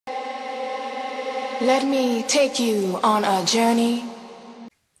Let me take you on a journey.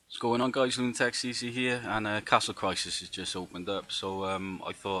 What's going on, guys? LUNATEK CC here, and Castle Crisis has just opened up, so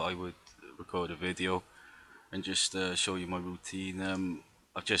I thought I would record a video and just show you my routine.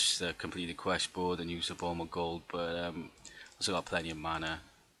 I've just completed quest board and used up all my gold, but I've still got plenty of mana,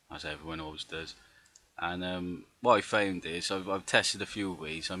 as everyone always does. And what I found is I've tested a few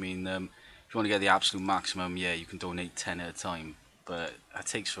ways. I mean, if you want to get the absolute maximum, yeah, you can donate 10 at a time, but that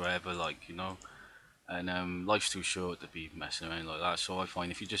takes forever, like, you know. And life's too short to be messing around like that. So I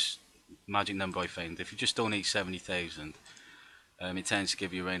find if you just magic number I found, if you just donate 70,000, it tends to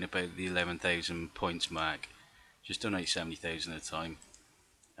give you around about the 11,000 points mark. Just donate 70,000 at a time.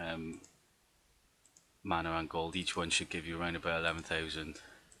 Mana and gold, each one should give you around about 11,000.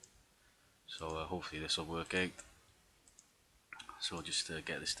 So hopefully this will work out. So I'll just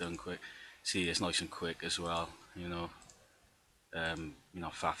get this done quick. See, it's nice and quick as well. You know, you're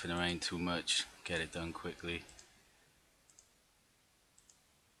not faffing around too much. Get it done quickly.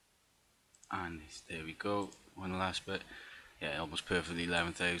 And there we go. One last bit. Yeah, almost perfectly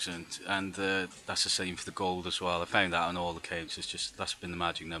 11,000. And that's the same for the gold as well. I found that on all accounts. It's just that's been the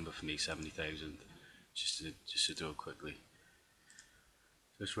magic number for me, 70,000. Just to do it quickly.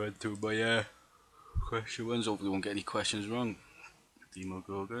 Just read through my question ones. Hopefully, won't get any questions wrong. Demo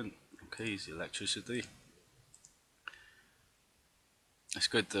Gorgon. Okay, is the electricity. It's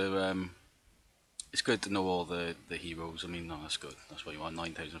good to know all the heroes. I mean, no, that's good. That's what you want.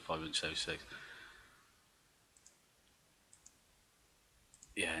 9,576.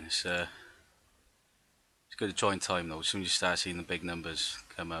 Yeah, and it's good to join time though. As soon as you start seeing the big numbers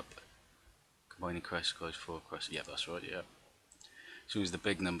come up, combining crest scores, 4 crest. Yeah, that's right. Yeah. As soon as the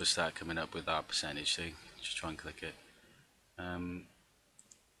big numbers start coming up with that percentage thing, just try and click it.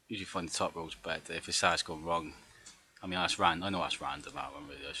 Usually find the top rows better. If it starts going wrong, I mean that's random. I know that's random. That one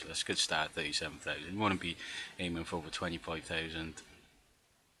really. That's a good start. 37,000. You want to be aiming for over 25,000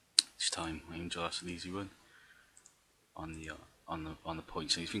 each time. Angel, that's an easy one. On the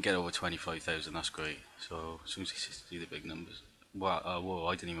points. So if you can get over 25,000, that's great. So as soon as you see the big numbers. Wow, whoa!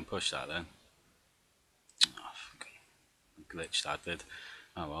 I didn't even push that then. Oh, glitch that did.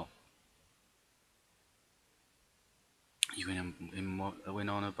 Oh well. You win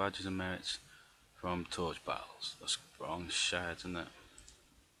honor badges and merits from torch battles. That's wrong shard, isn't it?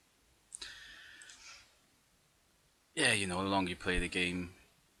 Yeah, you know, the longer you play the game,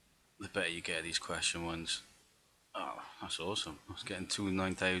 the better you get these question ones. Oh, that's awesome. I was getting 2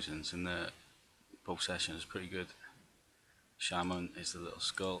 9,000s in both sessions. Pretty good. Shaman is the little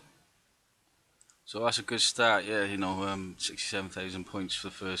skull. So that's a good start. Yeah, you know, 67,000 points for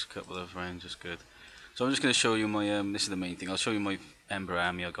the first couple of rounds is good. So I'm just going to show you my, this is the main thing. I'll show you my Ember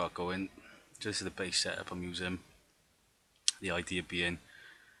army I got going. So this is the base setup I'm using. The idea being,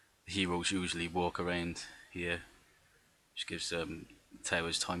 the heroes usually walk around here. Just gives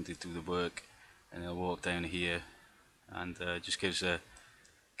towers time to do the work. And they'll walk down here. And just gives them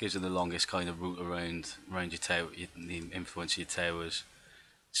the longest kind of route around your tower, the influence of your towers.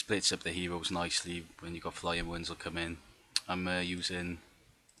 Splits up the heroes nicely. When you've got flying ones will come in. I'm using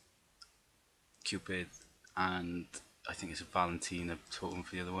Cupid and I think it's a Valentina totem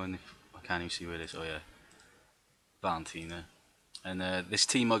for the other one. I can't even see where it is. Oh yeah, Valentina. And this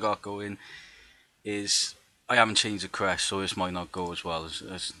team I got going is, I haven't changed the crest, so this might not go as well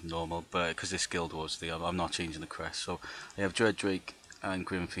as normal, but because this Guild Wars thing, I'm not changing the crest. So I have Dread Drake and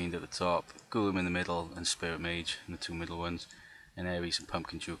Grim Fiend at the top, Golem in the middle, and Spirit Mage in the 2 middle ones, and Ares and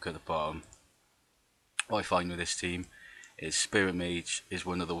Pumpkin Duke at the bottom. What I find with this team is Spirit Mage is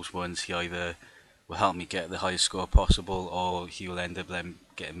one of those ones. He either will help me get the highest score possible, or he will end up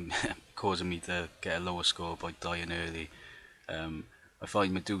causing me to get a lower score by dying early. I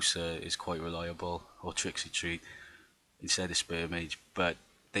find Medusa is quite reliable, or Trixie Treat instead of Spirit Mage, but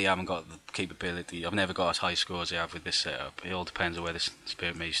they haven't got the capability. I've never got as high scores as they have with this setup. It all depends on whether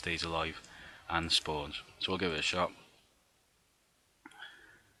Spirit Mage stays alive and spawns. So we'll give it a shot.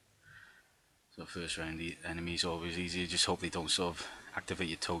 So first round, the enemy's always easy. Just hope they don't sort of activate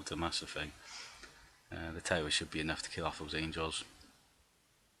your totem. That's the thing. The tower should be enough to kill off those angels.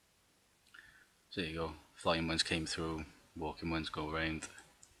 So there you go. Flying ones came through. Walking ones go around.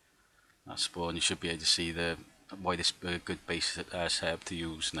 That spawn. You should be able to see why this is a good base setup to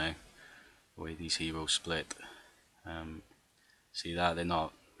use now. The way these heroes split. See that they're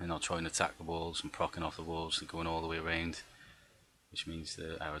not trying to attack the walls and proccing off the walls. They're going all the way around, which means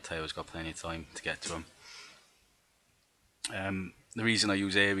our tower's got plenty of time to get to them. The reason I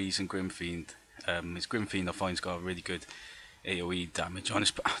use Ares and Grim Fiend is Grim Fiend I find's got a really good AoE damage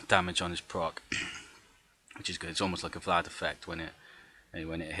on his proc, which is good. It's almost like a Vlad effect when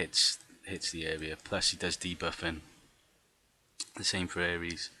it hits hits the area. Plus he does debuffing. The same for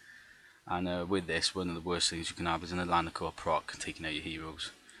Ares. And with this, one of the worst things you can have is an Atlantic or proc taking out your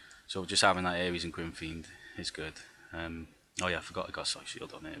heroes. So just having that Ares and Grimfiend is good. Oh yeah, I forgot I got Side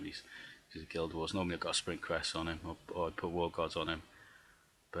Shield on Ares. Because of Guild Wars. Normally I've got a Sprint Crest on him, or I'd put War Gods on him.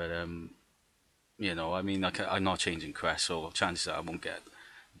 But you know, I mean, I'm not changing Crest, so chances are I won't get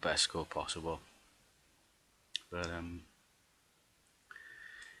the best score possible. But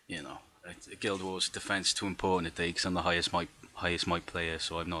you know, Guild Wars defense is too important today because I'm the highest might player,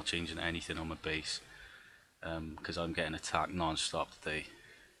 so I'm not changing anything on my base because I'm getting attacked non-stop today,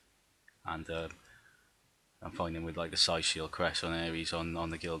 and I'm finding with like the Side Shield Crest on Ares on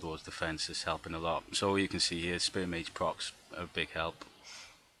the Guild Wars defense is helping a lot. So you can see here, Spirit Mage procs are a big help.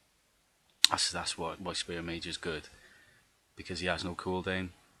 That's why Spirit Mage is good, because he has no cooldown.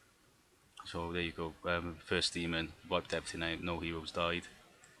 So there you go. First demon wiped everything out. No heroes died.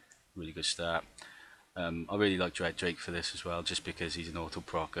 Really good start. I really like Dread Drake for this as well, just because he's an auto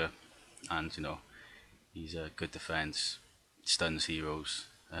procer, and you know he's a good defense, stuns heroes.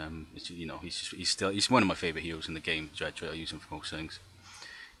 You know he's one of my favorite heroes in the game. Dread Drake, I use him for most things.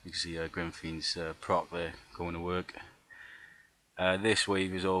 You can see Grimfiend's proc there going to work. This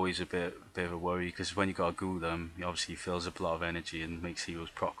wave is always a bit of a worry because when you got a Golem, he obviously fills up a lot of energy and makes heroes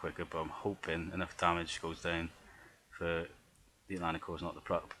proc quicker. But I'm hoping enough damage goes down for the Atlantic Core's not the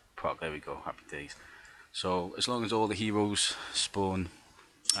proc. There we go, happy days. So as long as all the heroes spawn,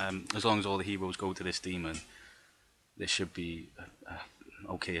 as long as all the heroes go to this demon, this should be a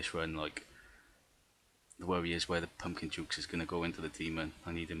okayish run. Like the worry is where the Pumpkin Jukes is going to go into the demon.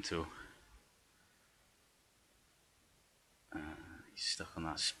 I need him to. He's stuck on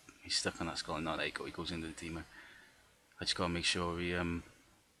that. He's stuck on that skull. Not Echo. He goes into the demon. I just gotta make sure we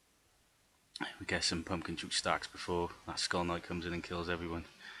get some Pumpkin Juke stacks before that Skull Knight comes in and kills everyone.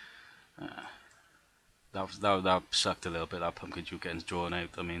 That sucked a little bit. That Pumpkin Juke getting drawn out.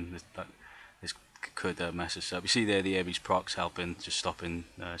 I mean, this could mess us up. You see there the Ares procs helping, just stopping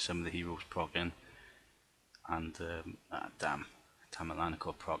some of the heroes procking. And damn Atlantic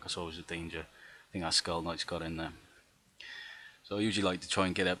proc. That's always a danger. I think that Skull Knight's got in there. So I usually like to try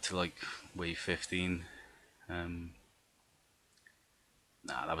and get up to like wave 15. Nah,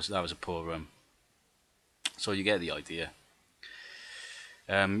 that was a poor run. So you get the idea.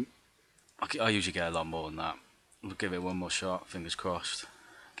 I usually get a lot more than that. We'll give it one more shot, fingers crossed.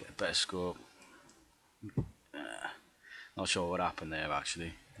 Get a better score. Not sure what happened there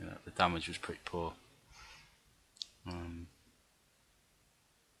actually. The damage was pretty poor. And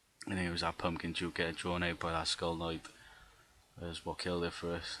it was that Pumpkin Duke getting drawn out by that Skull Knight. That's what killed it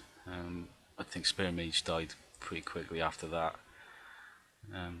for us. I think Spirit Mage died pretty quickly after that.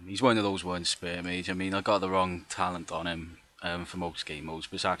 He's one of those ones, Spirit Mage. I mean, I got the wrong talent on him for most game modes,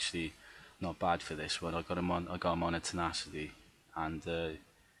 but it's actually not bad for this one. I got him on a tenacity, and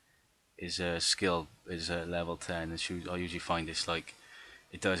his skill is level 10. And I usually find this like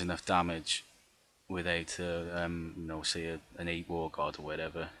it does enough damage without you know, say an 8 War God or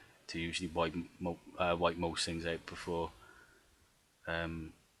whatever to usually wipe most things out before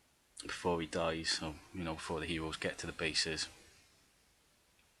he dies. So you know, before the heroes get to the bases.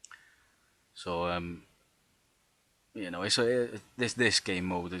 So you know, this game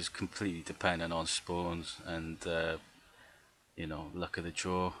mode is completely dependent on spawns and you know, luck of the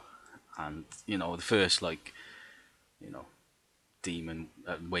draw, and you know, the first like, you know, demon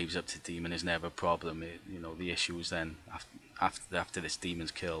waves up to demon is never a problem. You know, the issue is then after this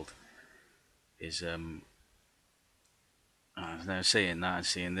demon's killed is now saying that and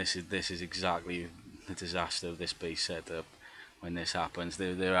seeing this is exactly the disaster of this base setup. When this happens,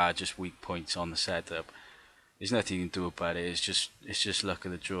 there are just weak points on the setup. There's nothing you can do about it. It's just luck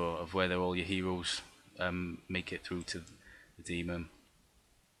of the draw of whether all your heroes make it through to the demon.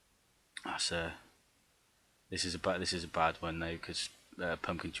 This is a bad one now because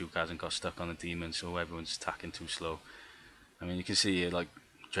Pumpkin Duke hasn't got stuck on the demon, so everyone's attacking too slow. I mean, you can see here like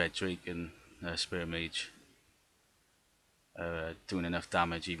Dread Drake and Spirit Mage doing enough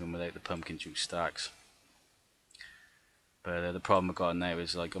damage even without the Pumpkin Duke stacks. But the problem I've got now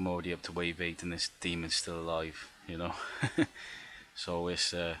is like I'm already up to wave 8 and this demon's still alive, you know. So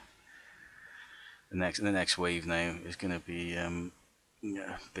it's the next wave now is gonna be yeah,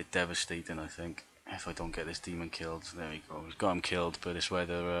 a bit devastating, I think, if I don't get this demon killed. There we go. We've got him killed, but it's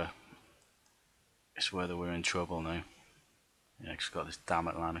whether we're in trouble now. Yeah, 'cause we've got this damn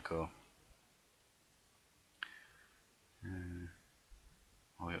Atlantico.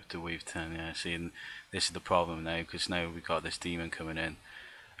 Oh, we have to wave 10, yeah. See, and this is the problem now, because now we've got this demon coming in,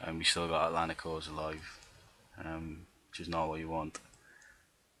 and we still got Atlanticos alive, which is not what you want.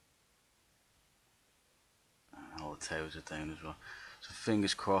 tails are down as well. So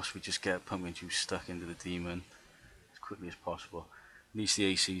fingers crossed we just get pumpkin juice stuck into the demon as quickly as possible. At least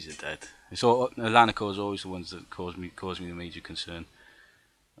the ACs are dead. It's all LUNATEK is always the ones that cause me the major concern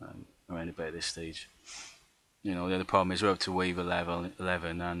around about this stage. You know, the other problem is we're up to wave 11,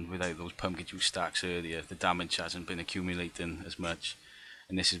 and without those pumpkin juice stacks earlier, the damage hasn't been accumulating as much,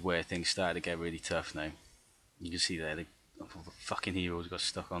 and this is where things start to get really tough now. You can see there, all the fucking heroes got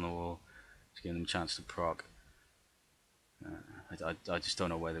stuck on the wall. It's giving them a chance to proc. I just don't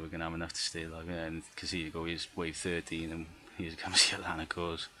know whether we're going to have enough to stay alive. Yeah, and because here you go, here's wave 13, and here comes the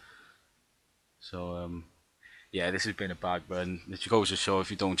LUNATEK. So, yeah, this has been a bad run. It goes to show if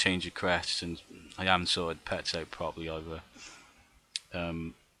you don't change your crests, and I haven't sorted pets out properly either.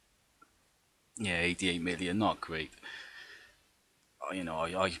 Yeah, 88 million, not great. You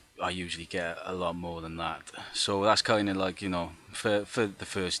know, I usually get a lot more than that. So that's kind of like, you know, for the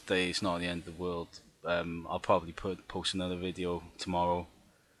first day, it's not the end of the world. I'll probably post another video tomorrow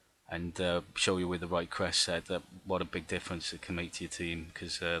and show you with the right crest set that what a big difference it can make to your team,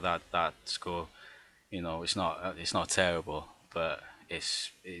 because that score, you know, it's not terrible, but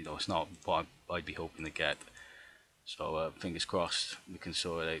it's, you know, it's not what I'd be hoping to get. So fingers crossed we can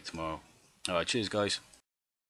sort it out tomorrow. All right, cheers guys.